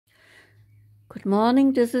Good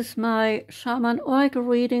morning, this is my Shaman Oracle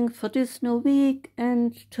reading for this new week,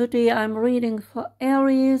 and today I'm reading for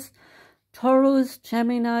Aries, Taurus,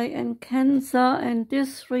 Gemini and Cancer, and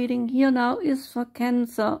this reading here now is for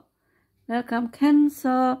Cancer. Welcome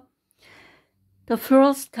Cancer. The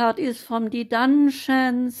first card is from the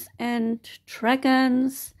Dungeons and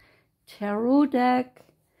Dragons tarot deck,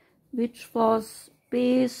 which was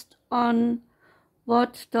based on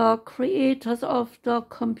what the creators of the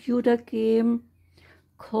computer game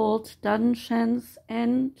called Dungeons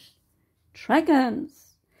and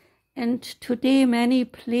Dragons. And today many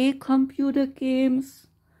play computer games.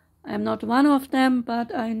 I'm not one of them,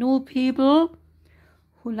 but I know people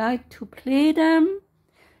who like to play them.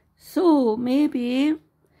 So maybe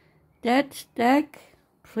that deck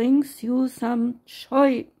brings you some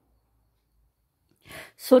joy.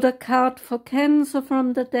 So the card for Cancer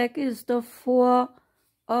from the deck is the Four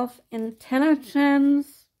of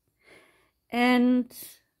Intelligence, and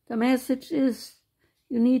the message is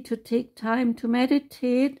you need to take time to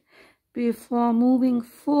meditate before moving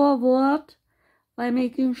forward by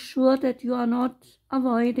making sure that you are not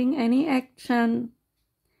avoiding any action.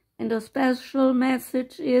 And the special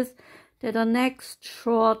message is that the next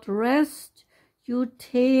short rest you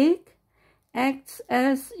take acts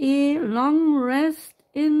as a long rest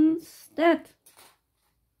instead.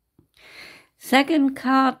 Second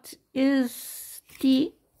card is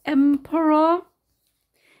the Emperor,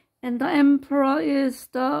 and the Emperor is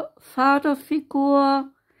the father figure,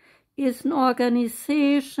 is an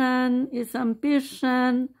organization, is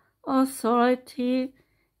ambition, authority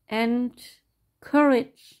and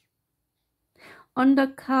courage. On the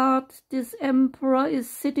card, this Emperor is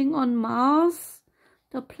sitting on Mars,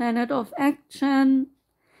 the planet of action.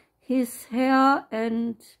 His hair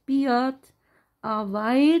and beard are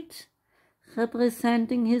white,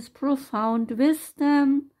 representing his profound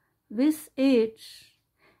wisdom with age,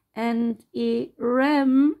 and a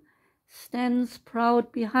ram stands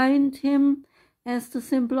proud behind him as the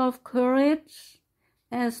symbol of courage,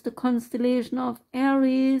 as the constellation of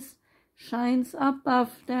Aries shines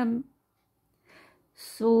above them.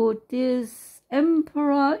 So this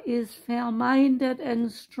Emperor is fair-minded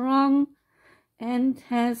and strong and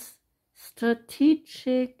has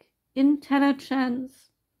strategic intelligence.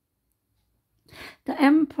 The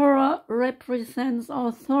Emperor represents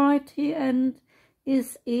authority and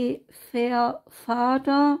is a fair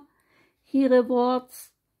father. He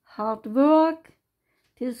rewards hard work.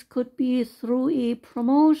 This could be through a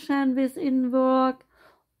promotion within work,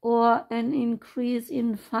 or an increase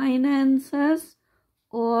in finances,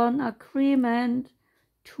 or an agreement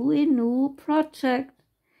to a new project.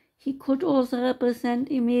 He could also represent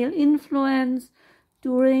a male influence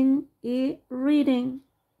during a reading.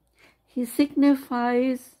 He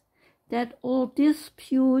signifies that all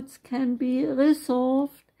disputes can be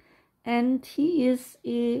resolved, and he is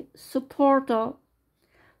a supporter.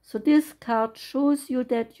 So this card shows you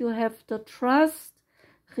that you have the trust,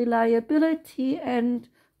 reliability and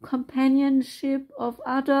companionship of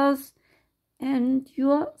others and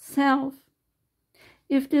yourself.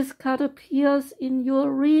 If this card appears in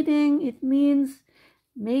your reading, it means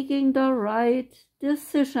making the right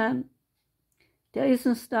decision. There is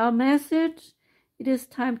a star message. It is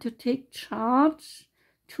time to take charge,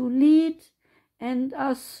 to lead and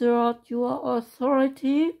assert your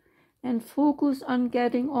authority, and focus on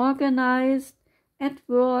getting organized at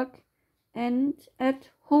work and at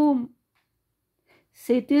home.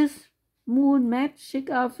 Say this moon magic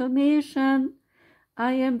affirmation: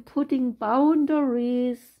 I am putting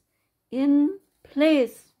boundaries in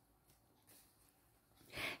place.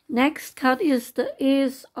 Next card is the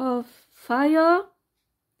Ace of Fire.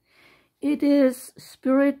 It is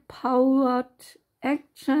spirit-powered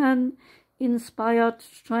action, inspired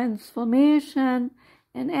transformation,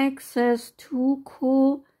 and access to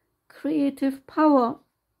co-creative power.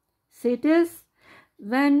 Say this: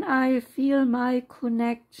 when I feel my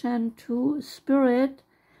connection to spirit,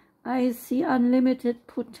 I see unlimited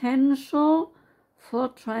potential for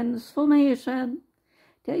transformation.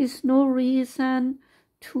 There is no reason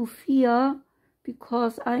to fear,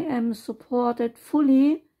 because I am supported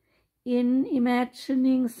fully in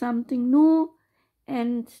imagining something new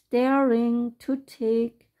and daring to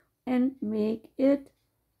take and make it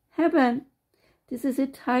happen. This is a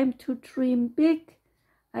time to dream big.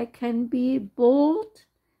 I can be bold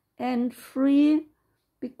and free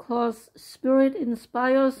because Spirit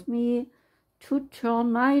inspires me to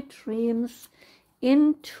turn my dreams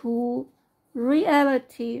into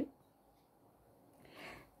reality.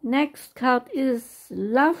 Next card is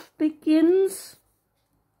Love Begins.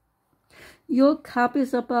 Your cup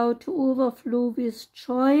is about to overflow with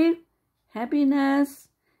joy, happiness,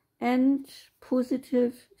 and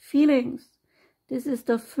positive feelings. This is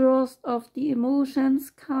the first of the emotions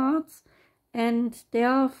cards, and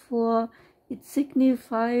therefore it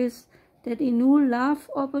signifies that a new love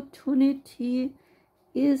opportunity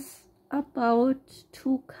is about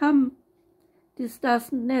to come. This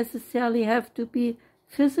doesn't necessarily have to be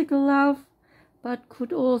physical love, but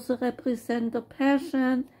could also represent the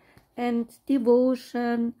passion and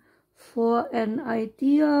devotion for an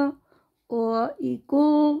idea or a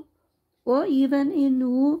goal or even a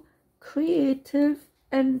new creative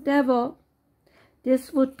endeavor.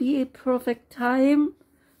 This would be a perfect time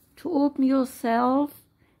to open yourself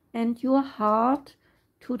and your heart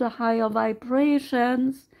to the higher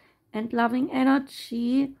vibrations and loving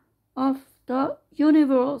energy of the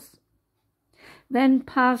universe. When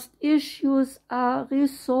past issues are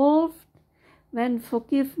resolved, when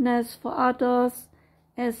forgiveness for others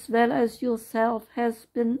as well as yourself has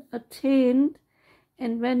been attained,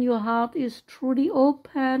 and when your heart is truly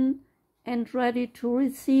open and ready to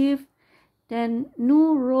receive, then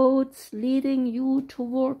new roads leading you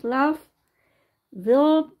toward love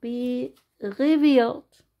will be revealed.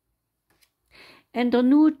 And the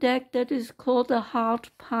new deck that is called the Heart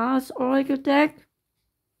Path Oracle deck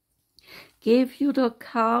gave you the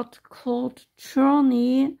card called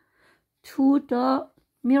Journey to the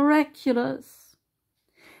Miraculous.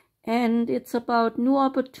 And it's about new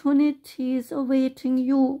opportunities awaiting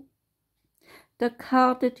you. The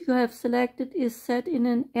card that you have selected is set in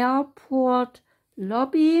an airport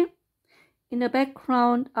lobby. In the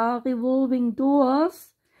background are revolving doors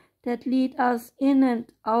that lead us in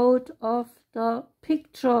and out of the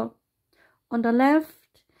picture. On the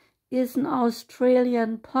left is an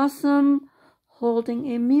Australian possum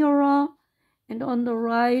holding a mirror, and on the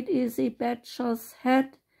right is a badger's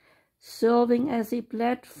head serving as a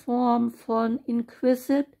platform for an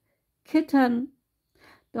inquisitive kitten.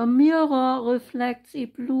 The mirror reflects a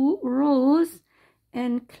blue rose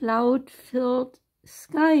and cloud-filled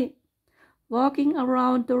sky. Walking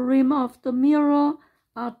around the rim of the mirror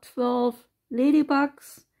are 12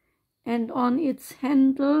 ladybugs, and on its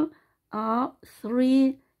handle are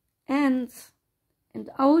 3 ants. And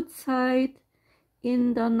outside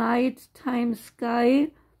in the nighttime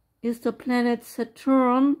sky is the planet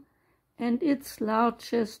Saturn and its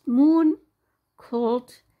largest moon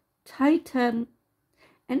called Titan.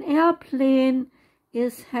 An airplane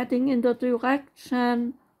is heading in the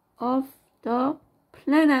direction of the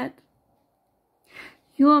planet.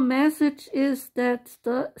 Your message is that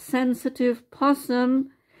the sensitive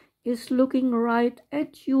possum is looking right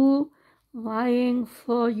at you, vying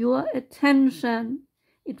for your attention.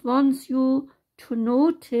 It wants you to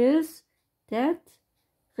notice that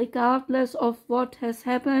regardless of what has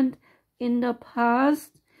happened in the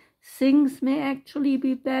past, things may actually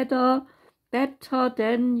be better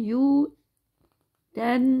than you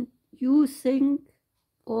think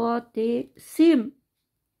or they seem.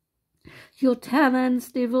 Your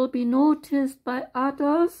talents, they will be noticed by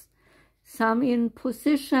others, some in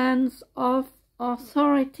positions of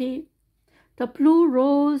authority. The blue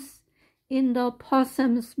rose in the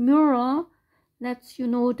possum's mirror lets you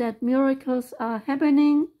know that miracles are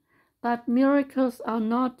happening, but miracles are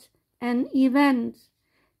not an event.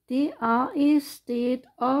 They are a state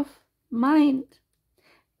of mind.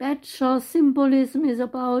 Badger symbolism is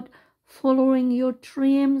about following your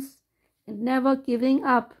dreams and never giving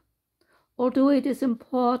up. Although it is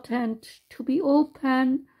important to be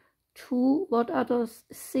open to what others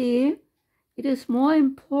say, it is more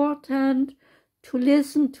important to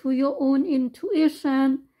listen to your own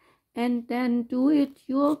intuition and then do it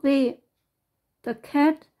your way. The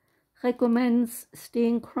cat recommends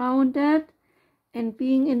staying grounded and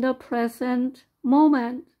being in the present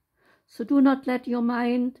moment. So do not let your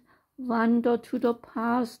mind wander to the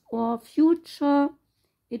past or future.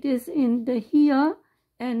 It is in the here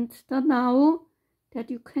and the now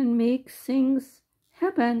that you can make things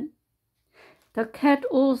happen. The cat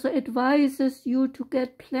also advises you to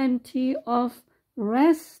get plenty of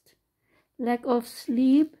rest. Lack of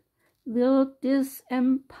sleep will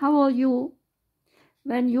disempower you.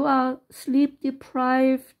 When you are sleep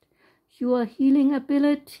deprived, your healing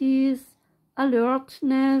abilities,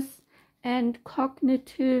 alertness, and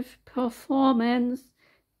cognitive performance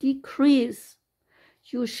decrease.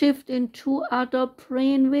 You shift into other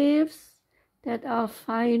brain waves that are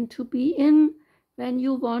fine to be in when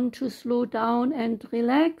you want to slow down and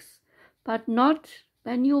relax, but not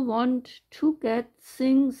when you want to get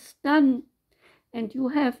things done. And you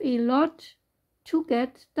have a lot to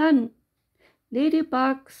get done.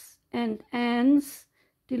 Ladybugs and ants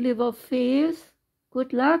deliver faith,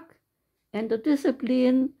 good luck, and the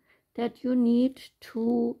discipline that you need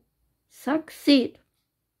to succeed.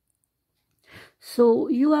 So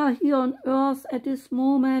you are here on earth at this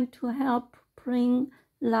moment to help bring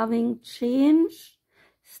loving change.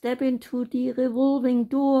 Step into the revolving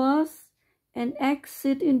doors and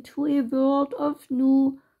exit into a world of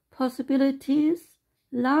new possibilities,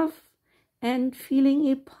 love, and feeling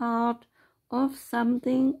a part of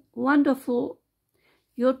something wonderful.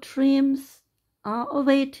 Your dreams are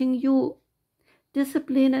awaiting you.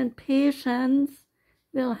 Discipline and patience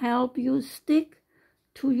will help you stick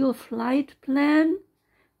to your flight plan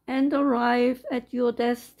and arrive at your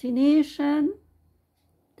destination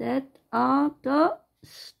that are the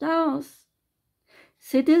stars.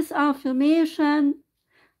 Say this affirmation: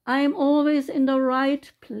 I am always in the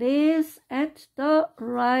right place at the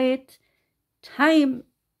right time.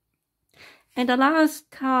 And the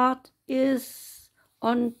last card is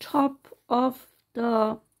on top of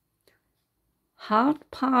the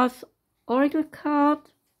Heart Path Oracle card,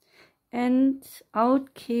 and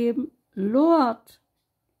out came Lord.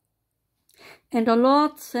 And the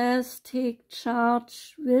Lord says, take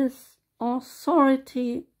charge with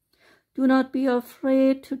authority. Do not be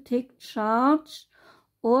afraid to take charge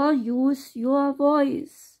or use your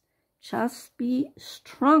voice. Just be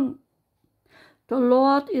strong. The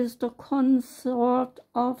Lord is the consort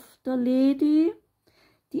of the lady,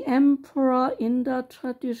 the emperor in the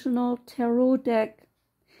traditional tarot deck.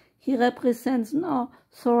 He represents an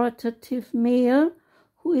authoritative male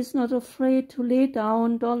who is not afraid to lay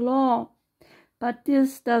down the law. But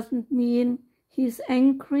this doesn't mean he's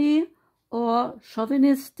angry or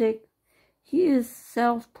chauvinistic. He is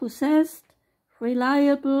self-possessed,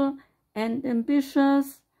 reliable, and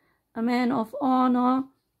ambitious, a man of honor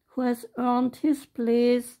who has earned his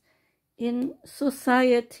place in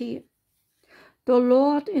society. The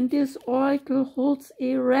Lord in this oracle holds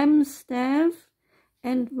a ram's staff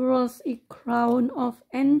and wears a crown of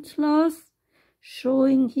antlers,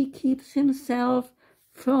 showing he keeps himself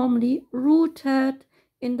firmly rooted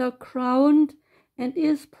in the ground and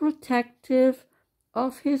is protective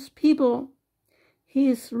of his people.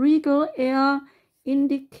 His regal air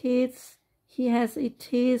indicates he has a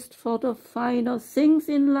taste for the finer things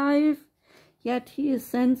in life, yet he is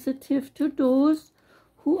sensitive to those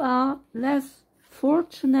who are less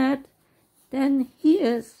fortunate than he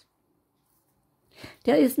is.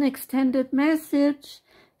 There is an extended message.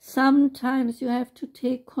 Sometimes you have to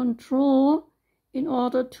take control in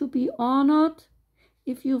order to be honored.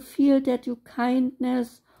 If you feel that your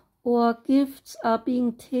kindness or gifts are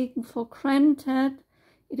being taken for granted,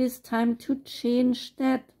 it is time to change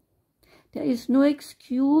that. There is no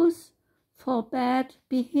excuse for bad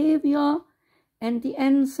behavior, and the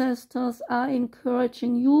ancestors are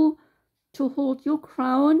encouraging you to hold your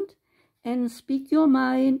ground and speak your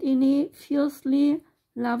mind in a fiercely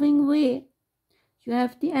loving way. You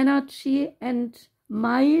have the energy and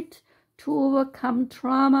might to overcome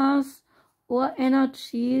traumas or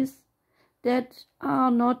energies that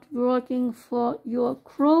are not working for your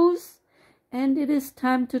growth, and it is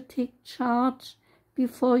time to take charge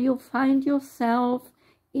before you find yourself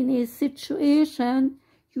in a situation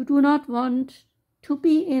you do not want to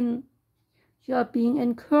be in. You are being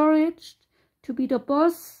encouraged to be the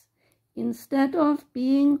boss instead of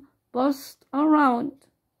being bossed around.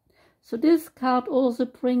 So this card also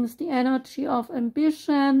brings the energy of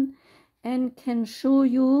ambition and can show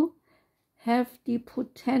you have the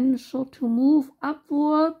potential to move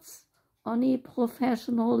upwards on a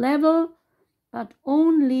professional level, but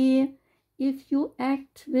only if you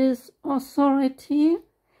act with authority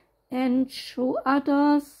and show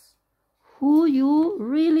others who you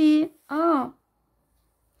really are.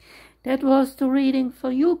 That was the reading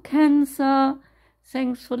for you, Cancer.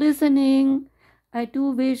 Thanks for listening. I do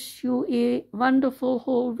wish you a wonderful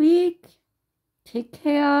whole week. Take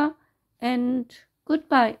care and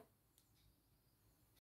goodbye.